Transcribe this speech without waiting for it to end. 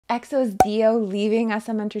EXO's D.O leaving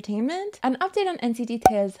SM Entertainment, an update on NCT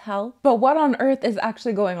Taeil's health, but what on earth is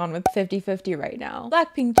actually going on with 50/50 right now?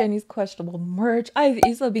 Blackpink Jennie's questionable merch, IVE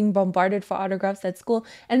Leeseo being bombarded for autographs at school,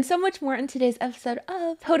 and so much more in today's episode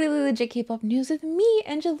of Totally Legit K-pop News with me,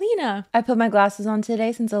 Angelina. I put my glasses on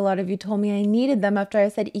today since a lot of you told me I needed them after I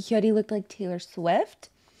said Hyori looked like Taylor Swift.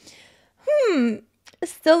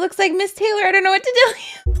 Still looks like Miss Taylor, I don't know what to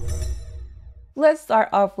tell you. Let's start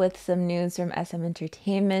off with some news from SM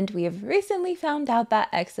Entertainment. We have recently found out that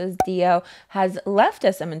EXO's D.O has left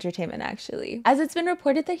SM Entertainment actually, as it's been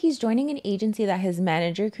reported that he's joining an agency that his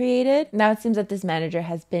manager created. Now it seems that this manager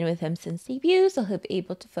has been with him since debut, so he'll be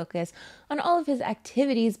able to focus on all of his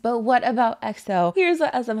activities. But what about EXO? Here's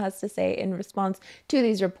what SM has to say in response to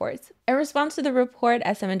these reports. In response to the report,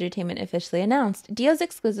 SM Entertainment officially announced D.O's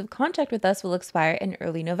exclusive contract with us will expire in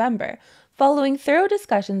early November. Following thorough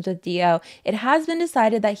discussions with D.O, it has been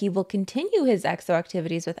decided that he will continue his EXO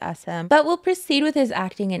activities with SM, but will proceed with his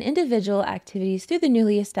acting and individual activities through the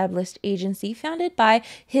newly established agency founded by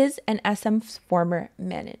his and SM's former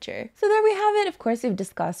manager. So there we have it. Of course, we've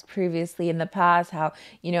discussed previously in the past how,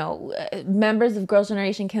 you know, members of Girls'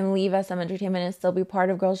 Generation can leave SM Entertainment and still be part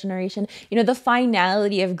of Girls' Generation. You know, the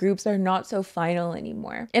finality of groups are not so final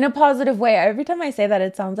anymore. In a positive way. Every time I say that,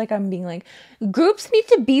 it sounds like I'm being like, groups need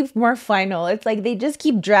to be more final. It's like they just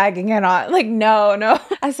keep dragging it on. Like, no.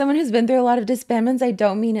 As someone who's been through a lot of disbandments, I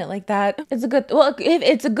don't mean it like that. It's a good, well, if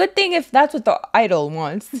it's a good thing if that's what the idol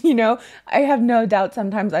wants, you know? I have no doubt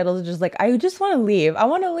sometimes idols are just like, I just want to leave. I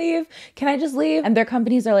want to leave. Can I just leave? And their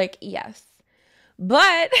companies are like, yes.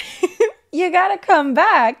 But you gotta come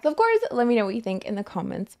back. So of course, let me know what you think in the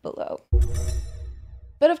comments below.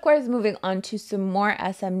 But of course, moving on to some more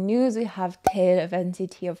SM news, we have Taeil of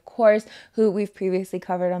NCT, of course, who we've previously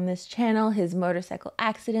covered on this channel, his motorcycle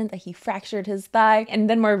accident that he fractured his thigh, and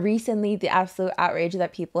then more recently, the absolute outrage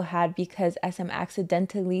that people had because SM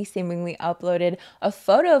accidentally seemingly uploaded a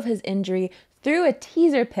photo of his injury through a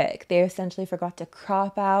teaser pic. They essentially forgot to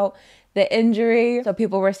crop out the injury. So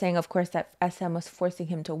people were saying, of course, that SM was forcing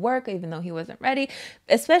him to work even though he wasn't ready,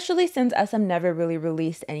 especially since SM never really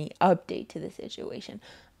released any update to the situation.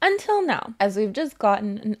 Until now, as we've just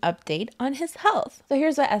gotten an update on his health. So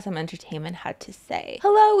here's what SM Entertainment had to say.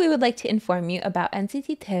 Hello, we would like to inform you about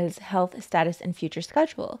NCT Taeil's health status and future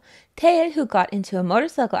schedule. Taeil, who got into a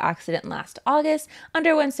motorcycle accident last August,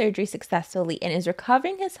 underwent surgery successfully and is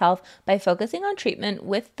recovering his health by focusing on treatment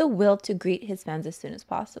with the will to greet his fans as soon as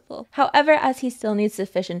possible. However, as he still needs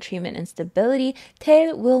sufficient treatment and stability,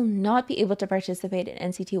 Taeil will not be able to participate in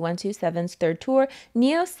NCT 127's third tour,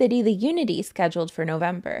 Neo City The Unity, scheduled for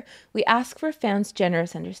November. We ask for fans'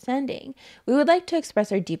 generous understanding. We would like to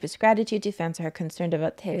express our deepest gratitude to fans who are concerned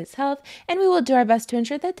about Taeil's health, and we will do our best to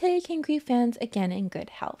ensure that Taeil can greet fans again in good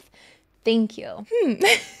health. Thank you.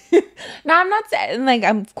 Now, I'm not saying, like,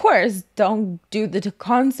 of course, don't do the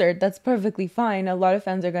concert. That's perfectly fine. A lot of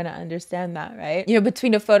fans are going to understand that, right? You know,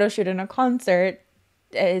 between a photo shoot and a concert,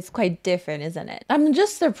 it's quite different, isn't it? I'm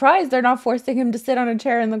just surprised they're not forcing him to sit on a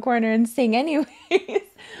chair in the corner and sing anyways.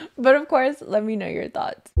 But of course, let me know your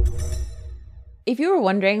thoughts. If you were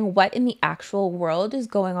wondering what in the actual world is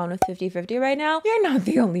going on with 50/50 right now, you're not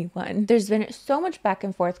the only one. There's been so much back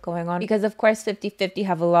and forth going on because of course 50/50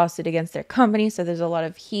 have a lawsuit against their company, so there's a lot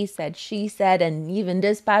of he said, she said, and even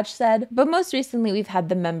Dispatch said. But most recently we've had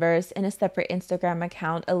the members in a separate Instagram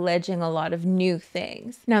account alleging a lot of new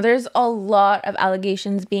things. Now there's a lot of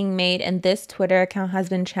allegations being made, and this Twitter account has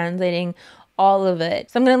been translating all of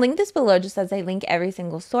it. So I'm going to link this below just as I link every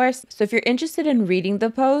single source. So if you're interested in reading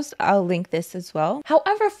the post, I'll link this as well.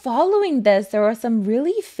 However, following this, there were some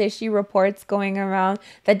really fishy reports going around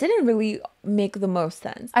that didn't really make the most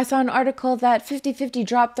sense. I saw an article that 50/50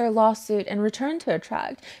 dropped their lawsuit and returned to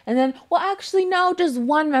Attract. And then, well, actually, no, just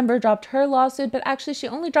one member dropped her lawsuit, but actually she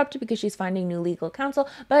only dropped it because she's finding new legal counsel,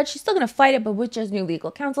 but she's still going to fight it, but with just new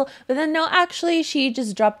legal counsel. But then, no, actually, she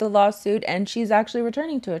just dropped the lawsuit and she's actually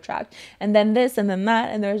returning to Attract. And then this and then that,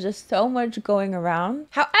 and there's just so much going around.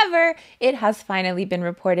 However, it has finally been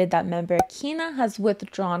reported that member Keena has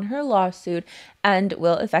withdrawn her lawsuit and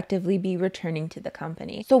will effectively be returning to the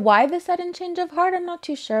company. So why the sudden change of heart? I'm not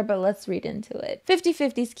too sure, but let's read into it.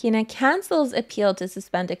 50/50's Keena cancels appeal to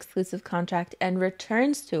suspend exclusive contract and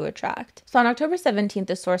returns to Attract. So on October 17th,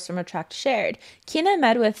 a source from Attract shared, Keena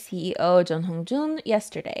met with CEO Jun Hong-jun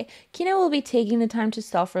yesterday. Keena will be taking the time to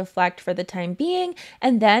self-reflect for the time being,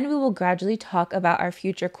 and then we will gradually talk about our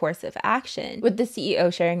future course of action. With the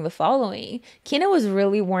CEO sharing the following, Keena was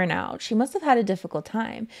really worn out. She must have had a difficult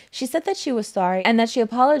time. She said that she was sorry and that she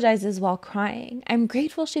apologizes while crying. I'm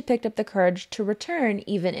grateful she picked up the courage courage to return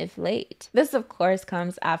even if late. This, of course,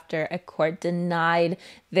 comes after a court denied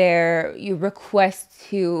their request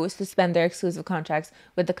to suspend their exclusive contracts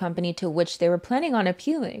with the company to which they were planning on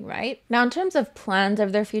appealing, right? Now, in terms of plans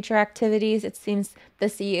of their future activities, it seems the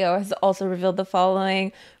CEO has also revealed the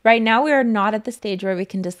following. Right now, we are not at the stage where we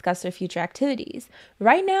can discuss our future activities.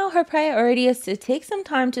 Right now, her priority is to take some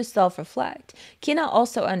time to self-reflect. Keena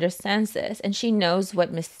also understands this, and she knows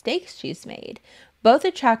what mistakes she's made. Both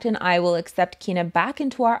Attract and I will accept Keena back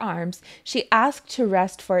into our arms. She asked to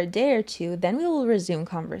rest for a day or two, then we will resume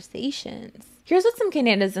conversations. Here's what some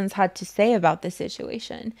Canadians had to say about this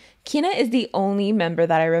situation. Keena is the only member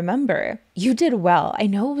that I remember. You did well. I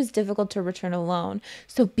know it was difficult to return alone,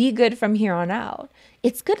 so be good from here on out.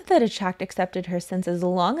 It's good that Attract accepted her, since as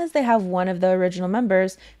long as they have one of the original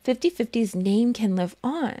members, 50/50's name can live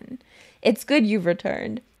on. It's good you've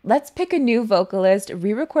returned. Let's pick a new vocalist,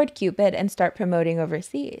 re-record Cupid, and start promoting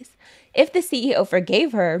overseas. If the CEO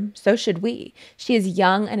forgave her, so should we. She is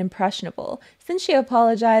young and impressionable. Since she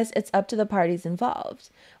apologized, it's up to the parties involved.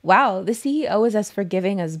 Wow, the CEO is as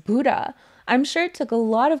forgiving as Buddha. I'm sure it took a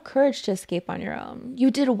lot of courage to escape on your own. You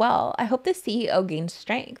did well. I hope the CEO gained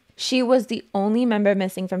strength. She was the only member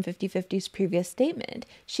missing from 50/50's previous statement.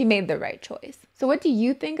 She made the right choice. So what do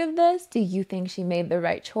you think of this? Do you think she made the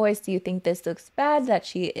right choice? Do you think this looks bad that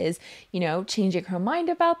she is, changing her mind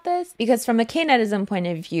about this? Because from a K-netizen point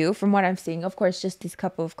of view, from what I'm seeing, of course, just these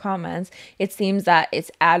couple of comments, it seems that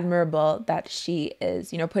it's admirable that she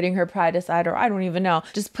is, putting her pride aside, or I don't even know,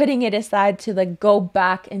 just putting it aside to go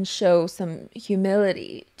back and show some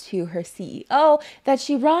humility to her CEO that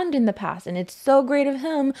she wronged in the past. And it's so great of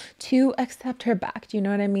him to accept her back. Do you know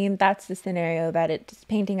what I mean? That's the scenario that it's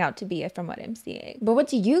painting out to be from what I'm seeing. But what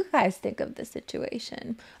do you guys think of the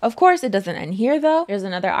situation? Of course, it doesn't end here though. There's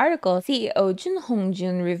another article. CEO Jun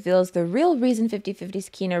Hongjun reveals the real reason 50/50's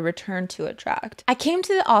Keena returned to Attract. I came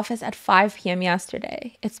to the office at 5 p.m.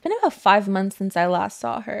 yesterday. It's been about 5 months since I last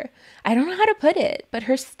saw her. I don't know how to put it, but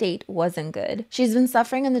her state wasn't good. She's been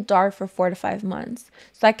suffering in the dark for 4 to 5 months.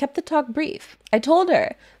 So I kept the talk brief. I told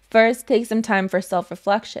her, first, take some time for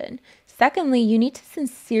self-reflection. Secondly, you need to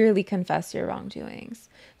sincerely confess your wrongdoings.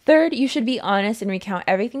 Third, you should be honest and recount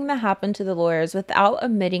everything that happened to the lawyers without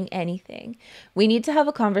omitting anything. We need to have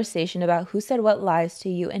a conversation about who said what lies to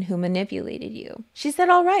you and who manipulated you. She said,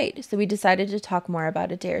 all right, so we decided to talk more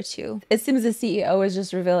about a day or two. It seems the CEO was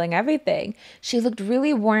just revealing everything. She looked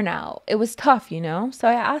really worn out. It was tough, So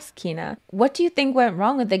I asked Keena, what do you think went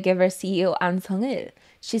wrong with the Giver CEO An Sung-il?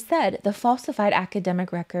 She said the falsified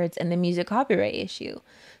academic records and the music copyright issue.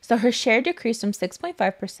 So her share decreased from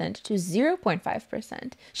 6.5% to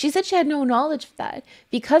 0.5%. She said she had no knowledge of that.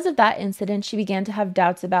 Because of that incident, she began to have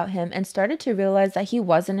doubts about him and started to realize that he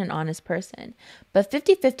wasn't an honest person. But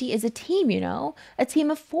 50/50 is a team, a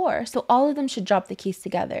team of 4. So all of them should drop the case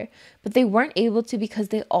together. But they weren't able to because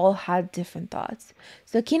they all had different thoughts.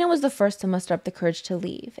 So Keena was the first to muster up the courage to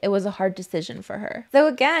leave. It was a hard decision for her. So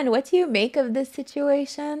again, what do you make of this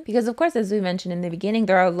situation? Because of course, as we mentioned in the beginning,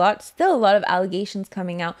 there are still a lot of allegations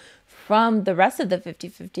coming out from the rest of the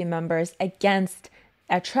 50/50 members against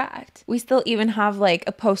Attract. We still even have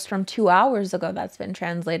a post from 2 hours ago that's been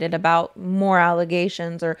translated about more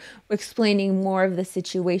allegations or explaining more of the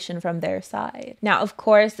situation from their side. Now, of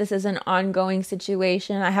course, this is an ongoing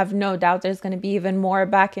situation. I have no doubt there's going to be even more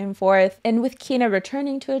back and forth. And with Keena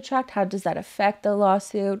returning to Attract, how does that affect the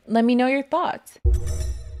lawsuit? Let me know your thoughts.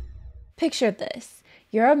 Picture this.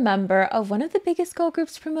 You're a member of one of the biggest girl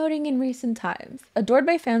groups promoting in recent times, adored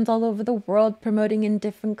by fans all over the world, promoting in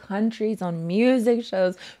different countries, on music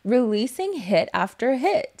shows, releasing hit after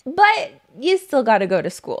hit. But you still gotta go to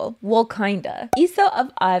school. Well, kinda. EXO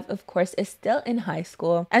of IVE, of course, is still in high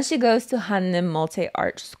school, and she goes to Hanlim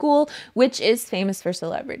Multi-Art School, which is famous for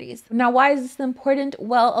celebrities. Now, why is this important?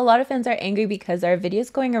 Well, a lot of fans are angry because there are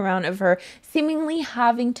videos going around of her seemingly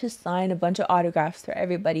having to sign a bunch of autographs for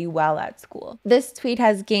everybody while at school. This tweet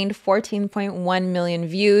has gained 14.1 million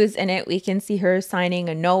views. In it, we can see her signing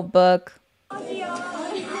a notebook.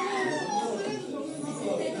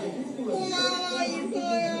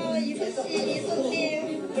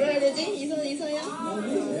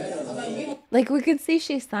 We could see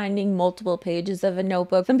she's signing multiple pages of a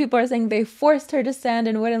notebook. Some people are saying they forced her to stand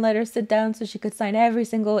and wouldn't let her sit down so she could sign every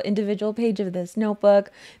single individual page of this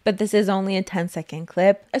notebook. But this is only a 10-second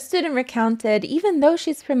clip. A student recounted, even though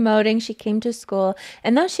she's promoting, she came to school,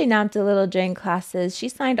 and though she napped a little during classes, she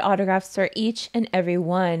signed autographs for each and every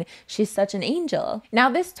one. She's such an angel. Now,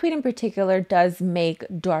 this tweet in particular does make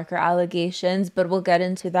darker allegations, but we'll get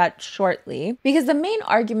into that shortly. Because the main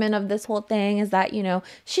argument of this whole thing is that,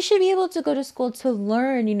 she should be able to go to to school to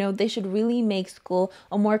learn. You know, they should really make school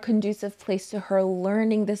a more conducive place to her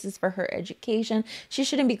learning. This is for her education. She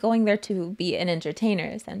shouldn't be going there to be an entertainer,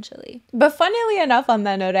 essentially. But funnily enough, on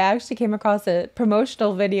that note, I actually came across a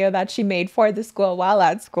promotional video that she made for the school while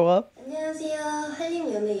at school. 안녕하세요.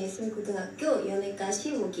 한림연예예술고등학교 연예과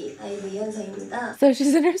 15기 아이브 이현서입니다. So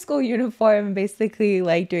she's in her school uniform, basically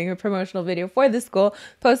like doing a promotional video for the school,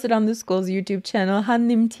 posted on the school's YouTube channel,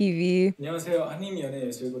 한림 TV. 안녕하세요.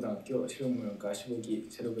 한림연예예술고등학교 실용무용과 15기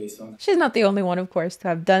제로베이 선. She's not the only one, of course, to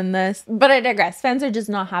have done this. But I digress. Fans are just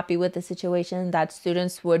not happy with the situation that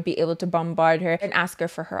students would be able to bombard her and ask her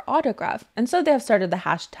for her autograph. And so they have started the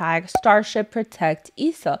hashtag Starship Protect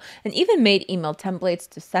EXO and even made email templates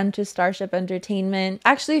to send to Starship Entertainment.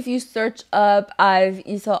 Actually, if you search up IVE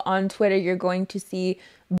Leeseo on Twitter, you're going to see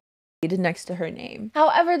next to her name.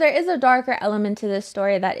 However, there is a darker element to this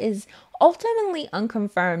story that is ultimately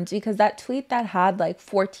unconfirmed, because that tweet that had like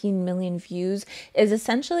 14 million views is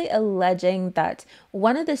essentially alleging that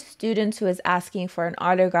one of the students who was asking for an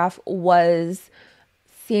autograph was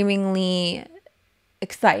seemingly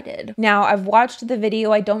excited. Now, I've watched the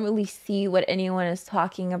video. I don't really see what anyone is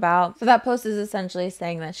talking about. So that post is essentially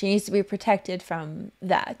saying that she needs to be protected from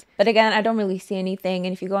that. But again, I don't really see anything.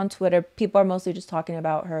 And if you go on Twitter, people are mostly just talking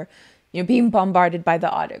about her, you know, being bombarded by the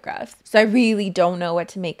autographs. So I really don't know what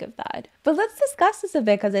to make of that. But let's discuss this a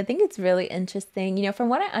bit, because I think it's really interesting. You know, from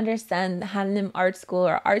what I understand, Hanlim Art School,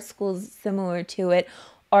 or art schools similar to it,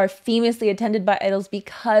 are famously attended by idols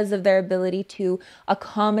because of their ability to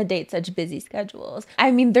accommodate such busy schedules. I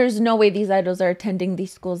mean, there's no way these idols are attending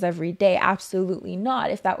these schools every day. Absolutely not.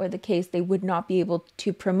 If that were the case, they would not be able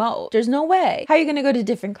to promote. There's no way. How are you going to go to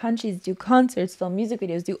different countries, do concerts, film music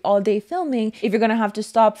videos, do all-day filming if you're going to have to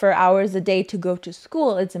stop for hours a day to go to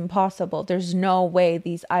school? It's impossible. There's no way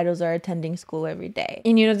these idols are attending school every day.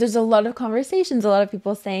 And, you know, there's a lot of conversations, a lot of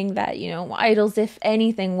people saying that, you know, idols, if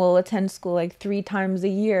anything, will attend school like 3 times a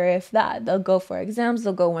year, if that. They'll go for exams,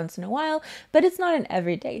 they'll go once in a while, but it's not an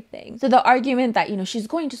everyday thing. So the argument that, you know, she's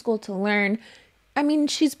going to school to learn, I mean,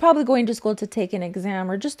 she's probably going to school to take an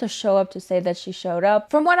exam or just to show up, to say that she showed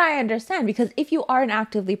up, from what I understand, because if you are an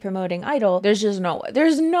actively promoting idol, there's just no way.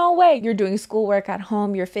 There's no way you're doing schoolwork at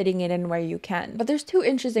home, you're fitting it in where you can. But there's 2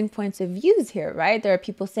 interesting points of views here, right? There are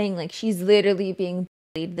people saying like she's literally being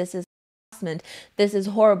bullied, this is harassment, this is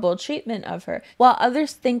horrible treatment of her, while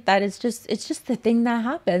others think that it's just the thing that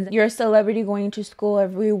happens. You're a celebrity going to school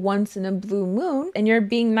every once in a blue moon, and you're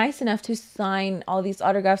being nice enough to sign all these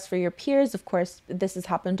autographs for your peers. Of course, this has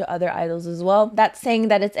happened to other idols as well. That saying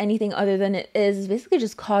that it's anything other than it is basically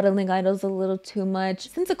just coddling idols a little too much,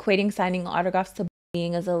 since equating signing autographs to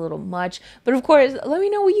being is a little much. But of course, let me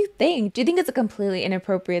know what you think. Do you think it's a completely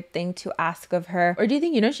inappropriate thing to ask of her, or do you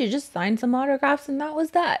think, you know, she just signed some autographs and that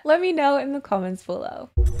was that? Let me know in the comments below.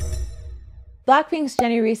 Blackpink's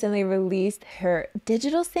Jennie recently released her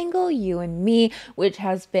digital single, You and Me, which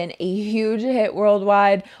has been a huge hit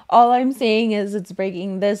worldwide. All I'm saying is it's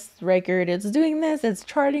breaking this record, it's doing this, it's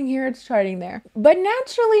charting here, it's charting there. But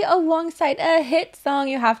naturally, alongside a hit song,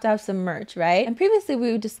 you have to have some merch, right? And previously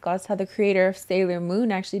we discussed how the creator of Sailor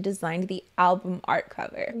Moon actually designed the album art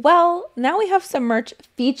cover. Well, now we have some merch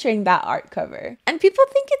featuring that art cover. And people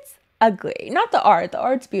think it's ugly. Not the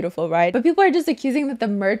art's beautiful, right? But people are just accusing that the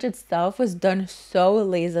merch itself was done so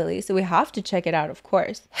lazily, so we have to check it out, of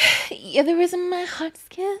course. Yeah, the reason my heart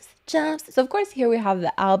skips jumps. So of course here we have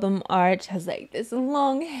the album art. It has like this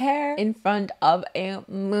long hair in front of a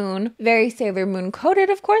moon, very Sailor Moon coded,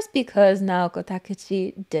 of course, because Naoko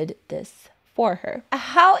Takeuchi did this for her.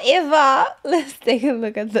 However, let's take a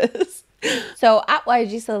look at this. So at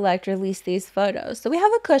YG Select released these photos. So we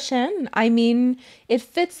have a cushion. I mean, it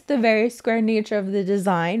fits the very square nature of the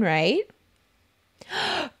design, right?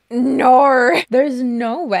 No, there's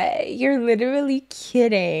no way. You're literally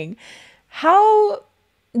kidding. How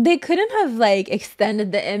they couldn't have like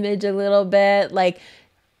extended the image a little bit, like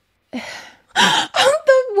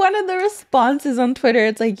one of the responses on Twitter,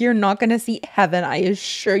 it's like, you're not gonna see heaven, I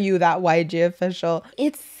assure you, that YG official.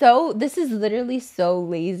 This is literally so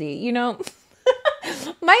lazy, you know?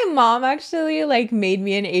 My mom actually like made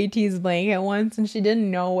me an Ateez blanket once, and she didn't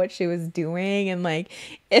know what she was doing, and like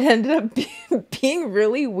it ended up being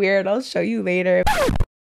really weird. I'll show you later.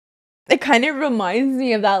 It kind of reminds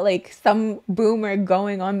me of that, like, some boomer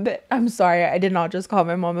going on the, I'm sorry, I did not just call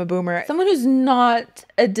my mom a boomer. Someone who's not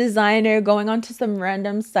a designer going onto some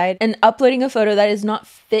random site and uploading a photo that is not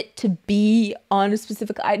fit to be on a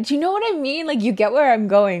specific item. Do you know what I mean? Like, you get where I'm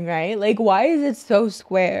going, right? Like, why is it so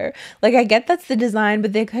square? Like, I get that's the design,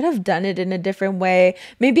 but they could have done it in a different way.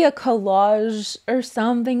 Maybe a collage or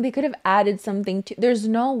something. They could have added something to, there's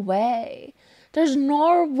no way. There's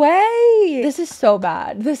no way. This is so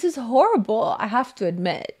bad. This is horrible. I have to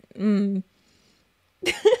admit. And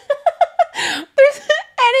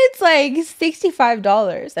it's like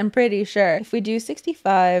 $65, I'm pretty sure. If we do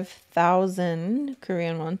 65,000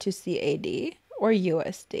 Korean won to CAD or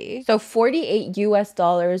USD, so 48 US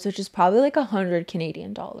dollars, which is probably like 100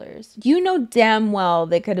 Canadian dollars. You know damn well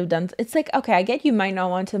they could have done. It's like, okay, I get you might not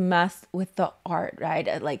want to mess with the art,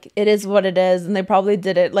 right? Like, it is what it is, and they probably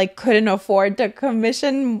did it, like, couldn't afford to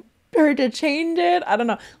commission her to change it. I don't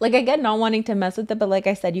know. Like, I get not wanting to mess with it, but like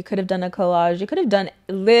I said, you could have done a collage. You could have done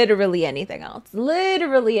literally anything else.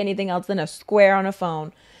 Literally anything else than a square on a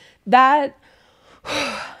phone. That...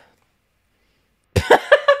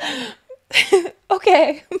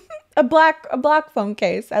 Okay. a black phone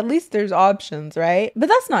case. At least there's options, right? But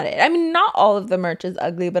that's not it. I mean, not all of the merch is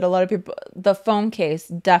ugly, but a lot of people, the phone case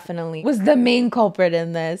definitely was the main culprit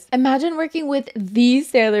in this. Imagine working with the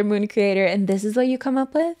Sailor Moon creator and this is what you come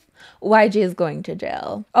up with? YG is going to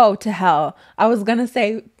jail. Oh, to hell. I was gonna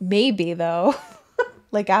say maybe though.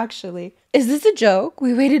 Like, actually. Is this a joke?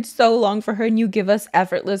 We waited so long for her and you give us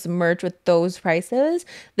effortless merch with those prices?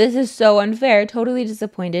 This is so unfair. Totally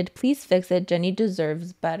disappointed. Please fix it. Jennie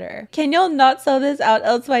deserves better. Can y'all not sell this out?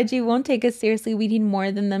 Else YG won't take us seriously. We need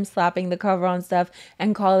more than them slapping the cover on stuff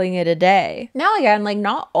and calling it a day. Now again, like,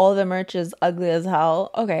 not all the merch is ugly as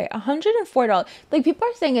hell. Okay, $104. Like, people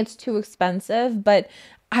are saying it's too expensive, but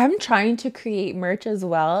I'm trying to create merch as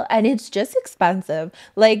well, and it's just expensive.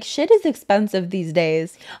 Like, shit is expensive these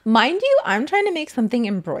days. Mind you, I'm trying to make something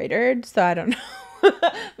embroidered, so I don't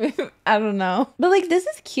know. I don't know. But, like, this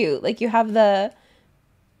is cute. Like, you have the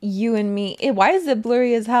you and me. Why is it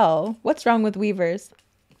blurry as hell? What's wrong with weavers?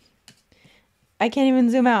 I can't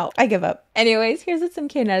even zoom out. I give up. Anyways, here's what some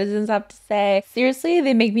K-netizens have to say. Seriously,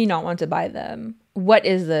 they make me not want to buy them. What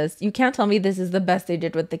is this? You can't tell me this is the best they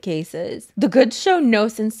did with the cases. The goods show no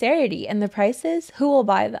sincerity, and the prices, who will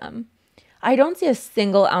buy them? I don't see a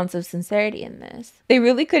single ounce of sincerity in this. They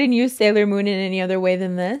really couldn't use Sailor Moon in any other way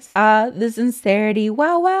than this. The sincerity.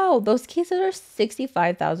 Wow. Those cases are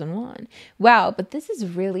 65,000 won. Wow, but this is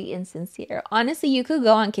really insincere. Honestly, you could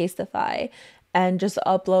go on Casetify and just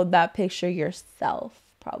upload that picture yourself,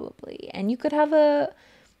 probably. And you could have a...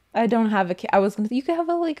 I don't have a case. You could have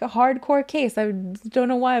a hardcore case. I don't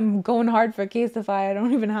know why I'm going hard for Casetify. I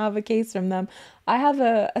don't even have a case from them. I have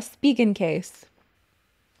a speaking case.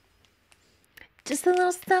 Just a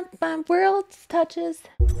little stuff my world touches.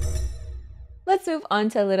 Let's move on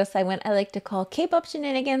to a little segment I like to call Kpop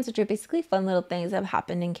Shenanigans, which are basically fun little things that have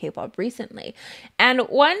happened in K-pop recently. And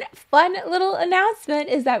one fun little announcement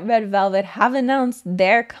is that Red Velvet have announced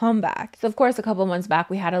their comeback. So of course, a couple months back,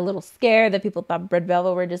 we had a little scare that people thought Red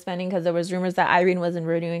Velvet were disbanding because there was rumors that Irene wasn't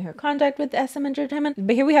renewing her contract with SM Entertainment.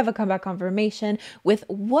 But here we have a comeback confirmation with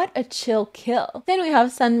What a Chill Kill. Then we have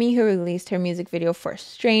Sunmi, who released her music video for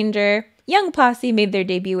Stranger. Young Posse made their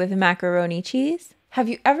debut with Macaroni Cheese. Have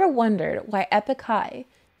you ever wondered why Epik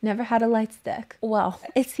never had a Lightstick? Well,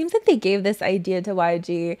 it seems that they gave this idea to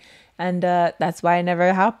YG and that's why it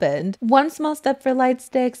never happened. One small step for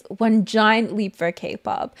Lightsticks, one giant leap for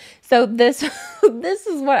K-pop. So this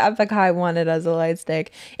is what Epik wanted as a Lightstick.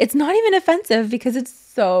 It's not even offensive because it's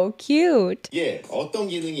so cute. 예, 어떤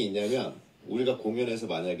기능이 있냐면 우리가 공연에서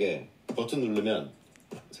만약에 버튼 누르면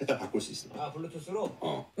색깔 바꿀 수 있어.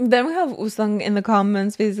 블루투스로? Then we have Usung in the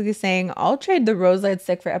comments basically saying, I'll trade the rose light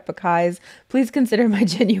stick for Epik. Please consider my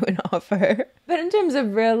genuine offer. But in terms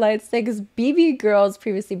of real light sticks, BB Girls,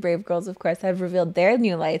 previously Brave Girls, of course, have revealed their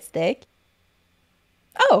new light stick.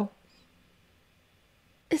 Oh.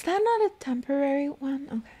 Is that not a temporary one?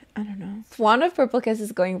 Okay, I don't know. Swan of Purple Kiss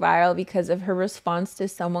is going viral because of her response to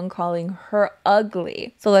someone calling her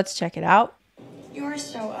ugly. So let's check it out. You're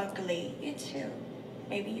so ugly. You too.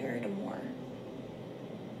 Maybe you're the more.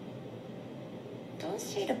 Don't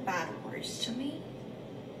say the bad words to me.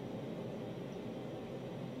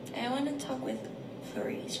 I want to talk with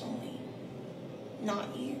furries only.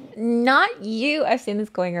 Not you. Not you. I've seen this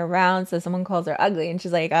going around. So someone calls her ugly and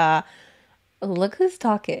she's like, look who's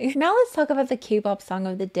talking. Now let's talk about the K-pop song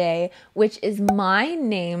of the day, which is My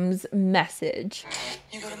Name's Message.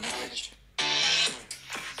 You got a message.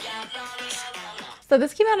 So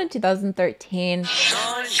this came out in 2013.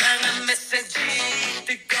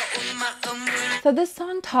 So this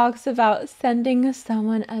song talks about sending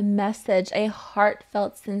someone a message, a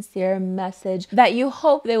heartfelt, sincere message that you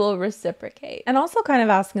hope they will reciprocate. And also kind of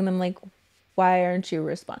asking them, like, why aren't you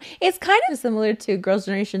responding? It's kind of similar to Girls'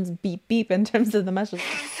 Generation's Beep Beep in terms of the message.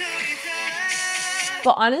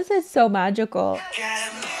 But honestly, it's so magical.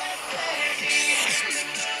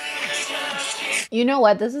 You know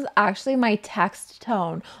what? This is actually my text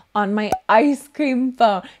tone on my ice cream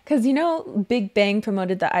phone. Because you know, Big Bang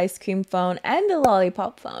promoted the ice cream phone and the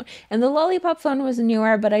lollipop phone. And the lollipop phone was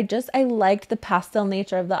newer, but I liked the pastel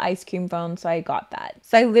nature of the ice cream phone, so I got that.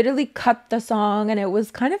 So I literally cut the song and it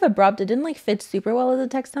was kind of abrupt. It didn't like fit super well as a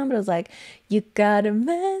text tone, but it was like, you got a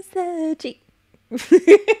message.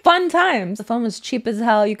 Fun times. The phone was cheap as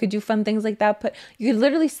hell. You could do fun things like that, but you could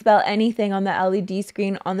literally spell anything on the LED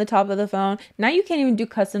screen on the top of the phone. Now you can't even do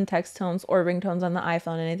custom text tones or ringtones on the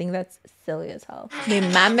iPhone, and I think that's silly as hell. Me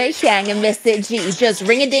mama shang a message, just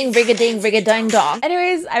ring a ding, ring a ding, ring a ding dong.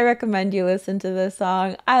 Anyways, I recommend you listen to this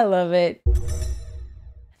song. I love it.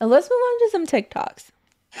 And let's move on to some TikToks.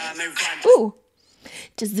 Ooh.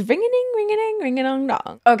 Just ring-a-ding,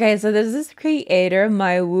 ring-a-dong. Okay, so there's this creator,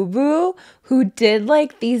 my woo-boo, who did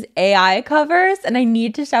like these AI covers, and I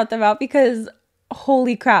need to shout them out because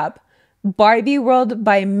holy crap. Barbie World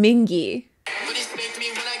by Mingy.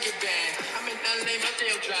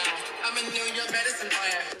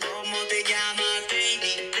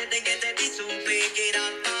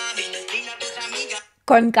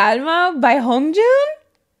 Con Calma by Hongjun.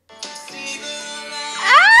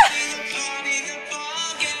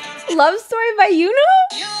 Love Story by Yuno?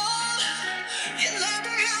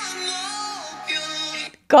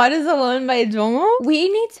 God is Alone by Jongho? We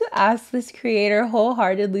need to ask this creator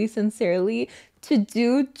wholeheartedly, sincerely, to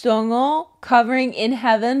do Jongho covering In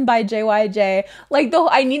Heaven by JYJ. Like,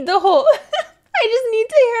 I need the whole, I just need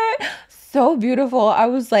to hear it. So beautiful. I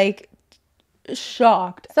was like,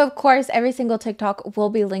 shocked. So of course, every single TikTok will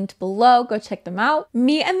be linked below. Go check them out.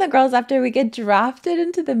 Me and the girls after we get drafted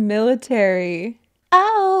into the military.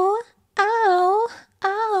 Oh, oh,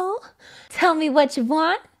 oh. Tell me what you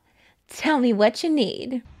want. Tell me what you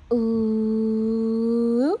need.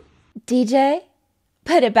 Ooh. DJ,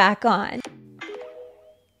 put it back on.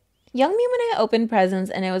 Young me when I opened presents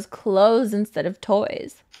and it was clothes instead of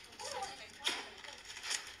toys.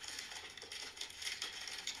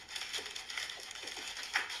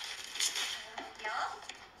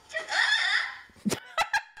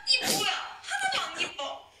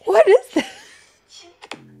 What is this?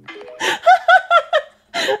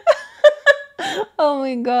 Oh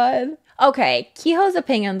my god. Okay, Keeho's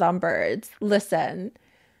opinions on birds. Listen.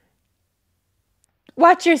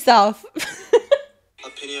 Watch yourself.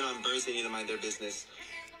 Opinion on birds, they need to mind their business.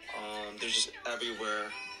 They're just everywhere,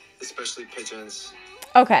 especially pigeons.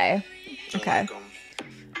 Okay. Don't Okay. like 'em.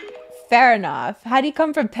 Fair enough. How do you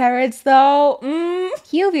come from parrots though?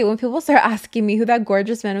 Keeho, when people start asking me who that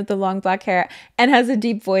gorgeous man with the long black hair and has a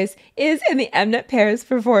deep voice is in the Mnet Paris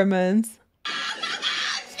performance.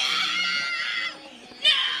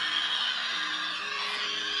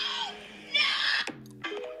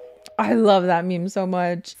 I love that meme so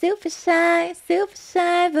much. Super shy,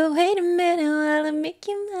 but wait a minute while I make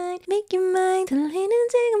you mine, till I didn't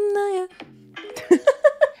take 'em no.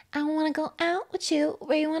 I wanna go out with you.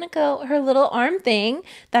 Where you wanna go? Her little arm thing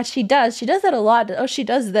that she does that a lot. Oh, she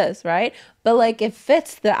does this, right? But like it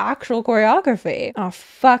fits the actual choreography. Oh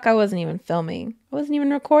fuck, I wasn't even filming. I wasn't even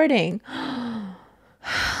recording.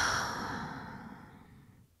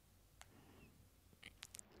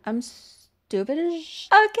 I'm stupid as sh.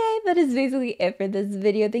 Okay, that is basically it for this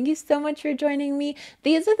video. Thank you so much for joining me.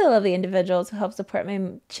 These are the lovely individuals who help support my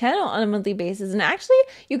channel on a monthly basis. And actually,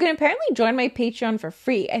 you can apparently join my Patreon for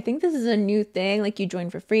free. I think this is a new thing, like you join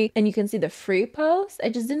for free and you can see the free posts. I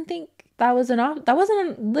just didn't think that was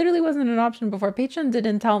literally wasn't an option before. Patreon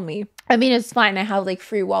didn't tell me. I mean, it's fine. I have like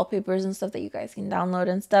free wallpapers and stuff that you guys can download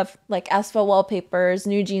and stuff, like Asfa wallpapers,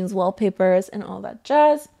 New Jeans wallpapers, and all that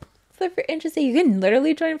jazz. So if you're interested, you can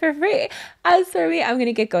literally join for free. As for me, I'm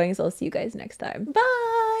gonna get going, so I'll see you guys next time.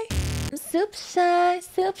 Bye! I'm super shy,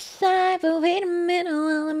 but wait a minute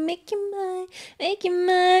while I make you mine,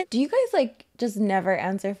 Do you guys like just never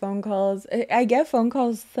answer phone calls? I get phone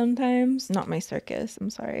calls sometimes. Not my circus, I'm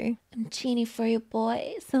sorry. I'm Jennie for you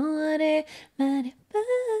boys. Do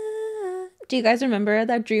you guys remember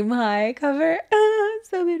that Dream High cover?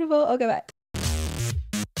 So beautiful. Okay, bye.